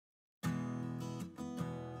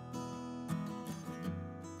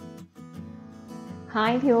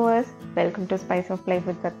Hi viewers, welcome to Spice of Life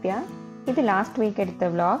with Satya. இது last week எடுத்த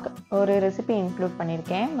vlog. ஒரு recipe include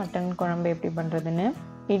பண்ணியிருக்கேன். Mutton குழம்பு எப்படி பண்ணுறதுன்னு.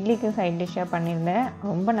 இட்லிக்கு சைட் டிஷ்ஷாக பண்ணியிருந்தேன்.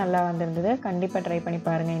 ரொம்ப நல்லா வந்திருந்தது. கண்டிப்பாக ட்ரை பண்ணி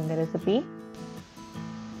பாருங்கள் இந்த ரெசிபி.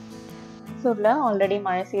 மைசூரில் ஆல்ரெடி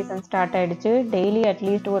மழை சீசன் ஸ்டார்ட் ஆகிடுச்சு. டெய்லி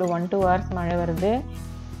அட்லீஸ்ட் ஒரு 1-2 hours மழை வருது.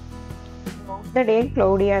 இந்த டே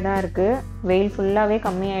க்ளௌடியாக தான் இருக்குது. வெயில் ஃபுல்லாகவே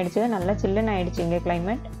கம்மியாயிடுச்சு. நல்லா சில்லுன்னு ஆகிடுச்சு இங்கே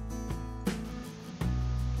கிளைமேட்.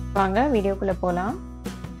 வாங்க வீடியோக்குள்ளே போகலாம்.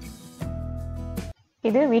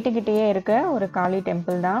 இது வீட்டுக்கிட்டேயே இருக்க ஒரு காளி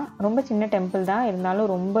டெம்பிள் தான். ரொம்ப சின்ன டெம்பிள் தான், இருந்தாலும்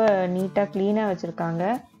ரொம்ப நீட்டாக க்ளீனாக வச்சுருக்காங்க.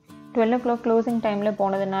 12 o'clock க்ளோசிங் டைமில்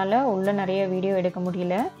போனதுனால உள்ளே நிறைய வீடியோ எடுக்க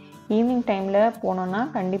முடியல. ஈவினிங் டைமில் போனோன்னா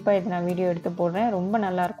கண்டிப்பாக இது நான் வீடியோ எடுத்து போடுறேன். ரொம்ப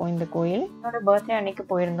நல்லாயிருக்கும் இந்த கோயில். என்னோடய பர்த்டே அன்னைக்கு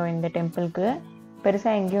போயிருந்தோம் இந்த டெம்பிளுக்கு.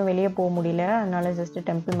 பெருசாக எங்கேயும் வெளியே போக முடியல, அதனால ஜஸ்ட்டு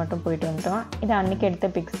டெம்பிள் மட்டும் போயிட்டு வந்துட்டோம். இது அன்றைக்கி எடுத்த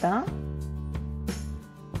பிக்ஸ் தான்.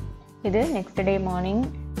 இது நெக்ஸ்ட் டே மார்னிங்.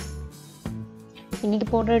 இன்றைக்கி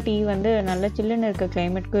போடுற டீ வந்து நல்ல சில்லுன்னு இருக்க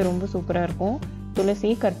கிளைமேட்க்கு ரொம்ப சூப்பராக இருக்கும். துளசி,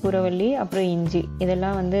 கற்பூரவல்லி, அப்புறம் இஞ்சி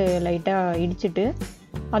இதெல்லாம் வந்து லைட்டாக இடிச்சிட்டு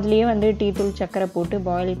அதுலேயே வந்து டீ தூள் சர்க்கரை போட்டு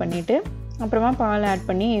பாயில் பண்ணிவிட்டு அப்புறமா பால் ஆட்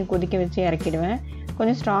பண்ணி கொதிக்க வச்சு இறக்கிடுவேன்.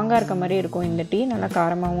 கொஞ்சம் ஸ்ட்ராங்காக இருக்க மாதிரி இருக்கும் இந்த டீ. நல்லா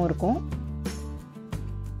காரமாகவும் இருக்கும்.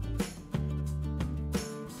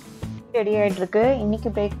 ரெடி ஆகிட்டுருக்கு.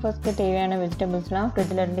 இன்றைக்கி பிரேக்ஃபாஸ்ட்டுக்கு தேவையான வெஜிடபிள்ஸ்லாம்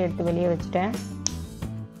ஃப்ரிட்ஜிலேருந்து எடுத்து வெளியே வச்சுட்டேன்.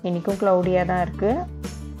 இன்றைக்கும் க்ளௌடியாக தான் இருக்குது.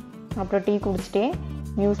 அப்புறம் டீ குடிச்சிட்டே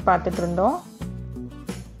நியூஸ் பார்த்துட்டு இருந்தோம்.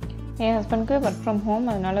 என் ஹஸ்பண்ட்க்கு ஒர்க் ஃப்ரம் ஹோம்,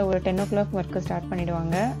 அதனால் ஒரு 10 o'clock ஒர்க்கு ஸ்டார்ட்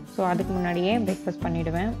பண்ணிவிடுவாங்க. ஸோ அதுக்கு முன்னாடியே பிரேக்ஃபாஸ்ட்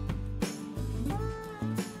பண்ணிவிடுவேன்.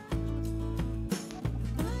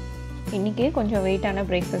 இன்றைக்கி கொஞ்சம் வெயிட்டான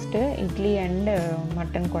பிரேக்ஃபாஸ்ட்டு இட்லி அண்டு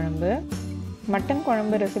மட்டன் குழம்பு. மட்டன்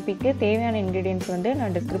குழம்பு ரெசிபிக்கு தேவையான இன்க்ரீடியன்ட்ஸ் வந்து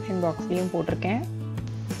நான் டிஸ்கிரிப்ஷன் பாக்ஸ்லேயும் போட்டிருக்கேன்.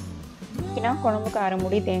 நான் குழம்புக்கு 1/2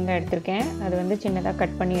 மூடி தேங்காய் எடுத்திருக்கேன். அது வந்து சின்னதாக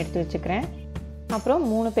கட் பண்ணி எடுத்து வச்சுக்கிறேன். அப்புறம்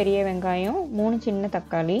 3 பெரிய வெங்காயம், 3 சின்ன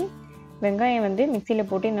தக்காளி. வெங்காயம் வந்து மிக்சியில்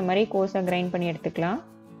போட்டு இந்த மாதிரி கோஸாக கிரைண்ட் பண்ணி எடுத்துக்கலாம்.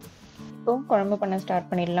 இப்போ குழம்பு பண்ண ஸ்டார்ட்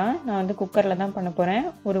பண்ணிடலாம். நான் வந்து குக்கரில் தான் பண்ண போகிறேன்.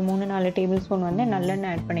 ஒரு 3-4 டேபிள் ஸ்பூன் வந்து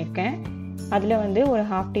நல்லெண்ணெய் ஆட் பண்ணியிருக்கேன். அதில் வந்து ஒரு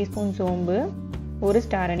 1/2 டீஸ்பூன் சோம்பு, 1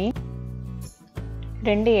 ஸ்டார் அனீஸ்,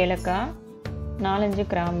 2 ஏலக்காய், 4-5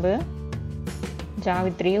 கிராம்பு,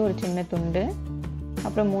 ஜாவித்ரி ஒரு சின்ன துண்டு,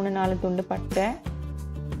 அப்புறம் 3-4 துண்டு பட்டை,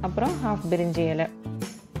 அப்புறம் 1/2 பிரிஞ்சி இலை.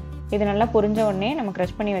 இது நல்லா பொரிஞ்ச உடனே நம்ம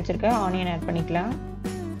க்ரஷ் பண்ணி வச்சுருக்க ஆனியன் ஆட் பண்ணிக்கலாம்.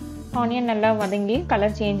 ஆனியன் நல்லா வதங்கி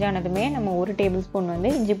கலர் சேஞ்ச் ஆனதுமே நம்ம 1 டேபிள் ஸ்பூன் வந்து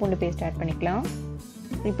இஞ்சி பூண்டு பேஸ்ட் ஆட் பண்ணிக்கலாம்.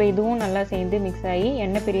 இப்போ இதுவும் நல்லா சேர்ந்து மிக்ஸ் ஆகி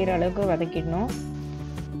எண்ணெய் பிரியிற அளவுக்கு வதக்கிடணும்.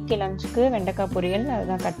 லஞ்சுக்கு வெண்டைக்காய் பொரியல்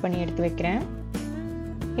அதுதான் கட் பண்ணி எடுத்து வைக்கிறேன்.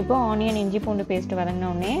 இப்போ ஆனியன் இஞ்சி பூண்டு பேஸ்ட்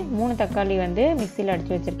வதங்கினோடனே 3 தக்காளி வந்து மிக்சியில்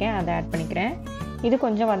அடித்து வச்சுருக்கேன், அதை ஆட் பண்ணிக்கிறேன். இது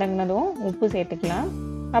கொஞ்சம் வதங்கினதும் உப்பு சேர்த்துக்கலாம்.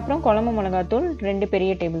 அப்புறம் குழம்பு மிளகாத்தூள் 2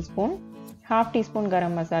 பெரிய table spoon, 1/2 teaspoon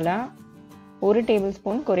garam masala, 1 table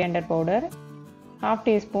spoon coriander powder, 1/2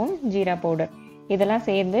 teaspoon jeera powder. இதெல்லாம்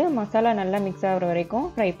சேர்ந்து மசாலா நல்லா மிக்ஸ் ஆகிற வரைக்கும்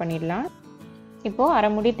ஃப்ரை பண்ணிடலாம். இப்போது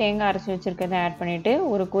 1/2 மூடி தேங்காய் அரைச்சி வச்சுருக்கிறத ஆட் பண்ணிவிட்டு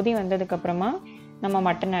ஒரு கொதி வந்ததுக்கப்புறமா நம்ம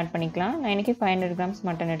மட்டன் ஆட் பண்ணிக்கலாம். நான் இன்றைக்கி 500 grams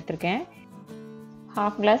மட்டன் எடுத்திருக்கேன்.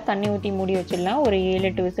 1/2 glass தண்ணி ஊற்றி மூடி வச்சிடலாம். ஒரு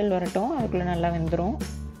 7-8 விசில் வரட்டும், அதுக்குள்ளே நல்லா வெந்துடும்.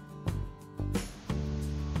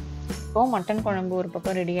 இப்போது மட்டன் குழம்பு ஒரு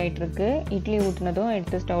பக்கம் ரெடி ஆகிட்டுருக்கு. இட்லி ஊற்றினதும்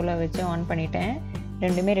எடுத்து ஸ்டவ்வில் வச்சு ஆன் பண்ணிட்டேன்.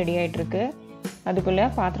 ரெண்டுமே ரெடி ஆகிட்டுருக்கு. அதுக்குள்ளே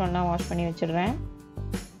பாத்திரம்லாம் வாஷ் பண்ணி வச்சிடுறேன்.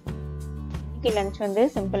 இன்றைக்கி லஞ்ச் வந்து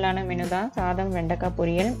சிம்பிளான மெனு தான். சாதம், வெண்டைக்காய்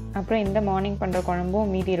பொரியல், அப்புறம் இந்த மார்னிங் பண்ணுற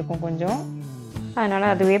குழம்பும் மீதி இருக்கும் கொஞ்சம், அதனால்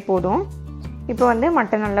அதுவே போதும். இப்போ வந்து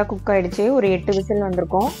மட்டன் நல்லா குக் ஆகிடுச்சு. ஒரு 8 விசில்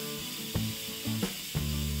வந்திருக்கும்.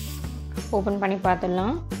 ஓப்பன் பண்ணி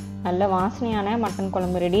பார்த்துடலாம். நல்ல வாசனையான மட்டன்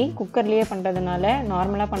குழம்பு ரெடி. குக்கர்லேயே பண்ணுறதுனால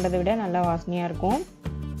நார்மலாக பண்ணுறதை விட நல்லா வாசனையாக இருக்கும்.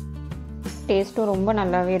 டேஸ்ட்டும் ரொம்ப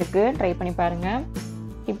நல்லாவே இருக்குது. ட்ரை பண்ணி பாருங்கள்.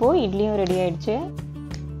 இப்போது இட்லியும் ரெடி ஆகிடுச்சு.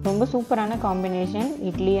 ரொம்ப சூப்பரான காம்பினேஷன்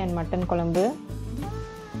இட்லி அண்ட் மட்டன் குழம்பு.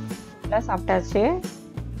 நல்லா சாப்பிட்டாச்சு.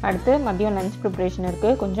 அடுத்து மதியம் லஞ்ச் ப்ரிப்ரேஷன்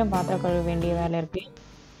இருக்குது. கொஞ்சம் பாத்திரம் கழுவ வேண்டிய வேலை இருக்குது.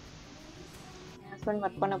 என் ஹஸ்பண்ட்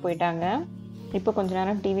ஒர்க் பண்ண போயிட்டாங்க. இப்போ கொஞ்சம்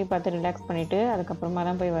நேரம் டிவி பார்த்து ரிலாக்ஸ் பண்ணிவிட்டு அதுக்கப்புறமா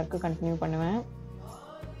தான் போய் ஒர்க்கு கண்டினியூ பண்ணுவேன்.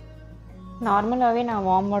 நார்மலாகவே நான்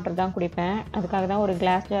வார்ம் வாட்டர் தான் குடிப்பேன். அதுக்காக தான் ஒரு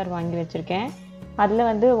கிளாஸ் ஜார் வாங்கி வச்சுருக்கேன். அதில்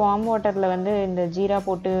வந்து வார்ம் வாட்டரில் வந்து இந்த ஜீரா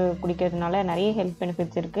போட்டு குடிக்கிறதுனால நிறைய ஹெல்த்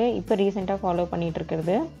பெனிஃபிட்ஸ் இருக்குது. இப்போ ரீசெண்டாக ஃபாலோ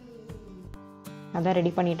பண்ணிகிட்ருக்கிறது அதான்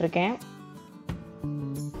ரெடி பண்ணிகிட்ருக்கேன்.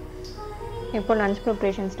 இப்போ லஞ்ச்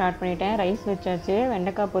ப்ரிப்ரேஷன் ஸ்டார்ட் பண்ணிட்டேன். ரைஸ் வச்சாச்சு.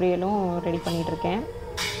 வெண்டைக்காய் பொரியலும் ரெடி பண்ணிகிட்ருக்கேன்.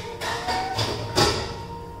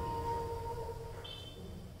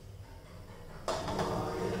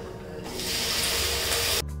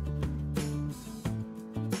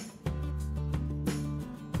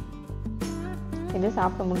 இது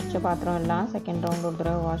சாப்பிட்டு முடிச்ச பாத்திரம் எல்லாம் செகண்ட் ரவுண்ட் ஒரு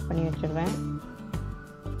தடவை வாஷ் பண்ணி வச்சிடுறேன்.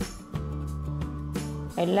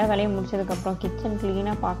 எல்லா வேலையும் முடிச்சதுக்கப்புறம் கிச்சன்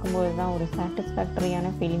க்ளீனாக பார்க்கும்போது தான் ஒரு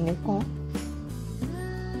சாட்டிஸ்ஃபேக்டரியான ஃபீலிங் இருக்கும்.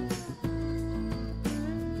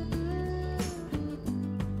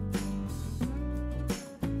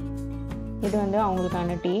 இது வந்து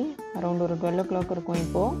அவங்களுக்கான டீ. அரௌண்ட் ஒரு 12 o'clock இருக்கும்.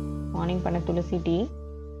 இப்போது மார்னிங் பண்ண துளசி டீ.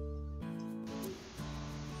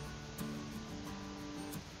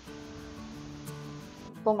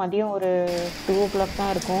 இப்போ மதியம் ஒரு 2 o'clock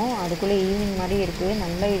தான் இருக்கும். அதுக்குள்ளே ஈவினிங் மாதிரி இருக்குது.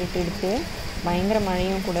 நல்லா இருட்டிடுச்சு. பயங்கர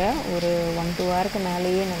மழையும் கூட. ஒரு 1-2 hours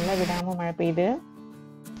மேலேயே நல்லா விடாமல் மழை பெய்யுது.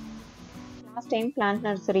 லாஸ்ட் டைம் பிளான்ட்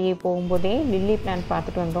நர்சரி போகும்போதே லில்லி பிளான்ட்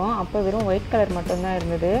பார்த்துட்டு வந்தோம். அப்போ வெறும் ஒயிட் கலர் மட்டும்தான்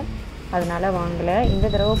இருந்தது. அதனால் வாங்கலை. இந்த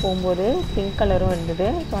தடவை போகும்போது பிங்க் கலரும் இருந்தது.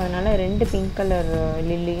 ஸோ அதனால் 2 பிங்க் கலர்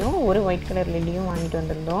லில்லியும் ஒரு ஒயிட் கலர் லில்லியும் வாங்கிட்டு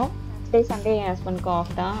வந்திருந்தோம். சண்டே என் ஹஸ்பண்ட்க்கு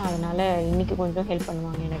ஆஃப் தான். அதனால் இன்றைக்கி கொஞ்சம் ஹெல்ப்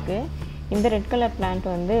பண்ணுவாங்க எனக்கு. இந்த ரெட் கலர் பிளான்ட்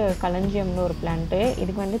வந்து களஞ்சியம்னு ஒரு பிளான்ட்டு.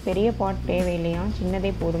 இதுக்கு வந்து பெரிய பாட் தேவையில்லையா,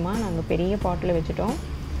 சின்னதே போதுமா. நாங்கள் பெரிய பாட்டில் வச்சுட்டோம்.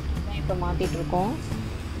 இப்போ மாற்றிட்டுருக்கோம்.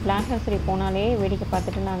 பிளான்ட் நர்சரி போனாலே வேடிக்கை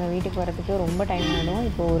பார்த்துட்டு நாங்கள் வீட்டுக்கு வரதுக்கு ரொம்ப டைம் ஆகிடும்.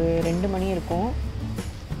 இப்போ ஒரு 2 மணி இருக்கும்.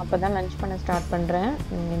 அப்போ தான் லன்ச் பண்ண ஸ்டார்ட் பண்ணுறேன்.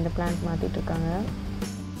 இந்த பிளான்ட் மாற்றிட்டுருக்காங்க.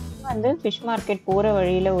 வந்து ஃபிஷ் மார்க்கெட் போகிற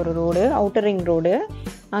வழியில் ஒரு ரோடு, அவுட்டர் ரிங் ரோடு.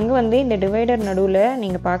 அங்கே வந்து இந்த டிவைடர் நடுவில்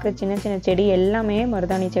நீங்கள் பார்க்குற சின்ன சின்ன செடி எல்லாமே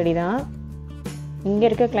மருதாணி செடி தான். இங்கே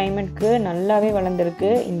இருக்க கிளைமேட்க்கு நல்லாவே வளர்ந்துருக்கு.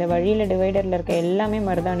 இந்த வழியில் டிவைடரில் இருக்க எல்லாமே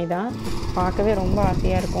மருதாணி தான். பார்க்கவே ரொம்ப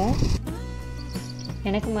ஆசையாக இருக்கும்.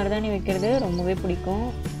 எனக்கு மருதாணி வைக்கிறது ரொம்பவே பிடிக்கும்.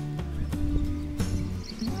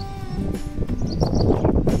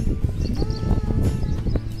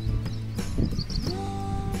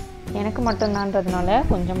 எனக்கு மட்டும்தான்றதுனால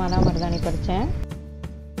கொஞ்சமாக தான் மருதாணி பறித்தேன்.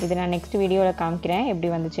 இது நான் நெக்ஸ்ட் வீடியோவில் காமிக்கிறேன் எப்படி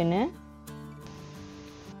வந்துச்சுன்னு.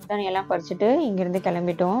 மருதாணி எல்லாம் பறிச்சுட்டு இங்கேருந்து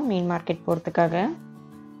கிளம்பிட்டோம் மீன் மார்க்கெட் போகிறதுக்காக.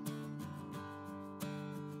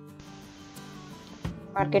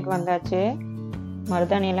 மார்க்கெட் வந்தாச்சு.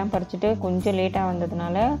 மருதாணி எல்லாம் பறிச்சுட்டு கொஞ்சம் லேட்டாக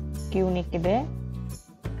வந்ததுனால கியூ நிற்குது.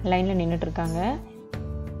 லைனில் நின்றுட்டுருக்காங்க.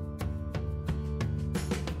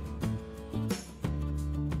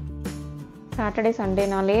 சாட்டர்டே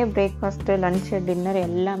சண்டேனாலே பிரேக்ஃபாஸ்ட்டு, லன்ச்சு, டின்னர்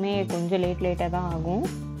எல்லாமே கொஞ்சம் லேட்டாக தான் ஆகும்.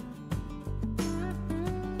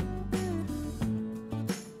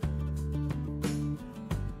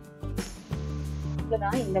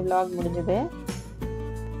 அவ்வளோதான், இந்த vlog முடிஞ்சது.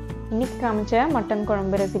 இன்றைக்கி காமிச்ச மட்டன்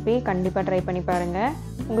குழம்பு ரெசிபி கண்டிப்பாக ட்ரை பண்ணி பாருங்கள்.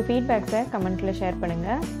 உங்கள் ஃபீட்பேக்ஸை கமெண்ட்டில் ஷேர்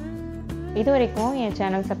பண்ணுங்கள். இது வரைக்கும் என்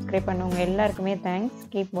சேனல் சப்ஸ்கிரைப் பண்ணவங்க எல்லாருக்குமே தேங்க்ஸ்.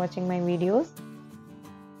 கீப் வாட்சிங் மை வீடியோஸ்.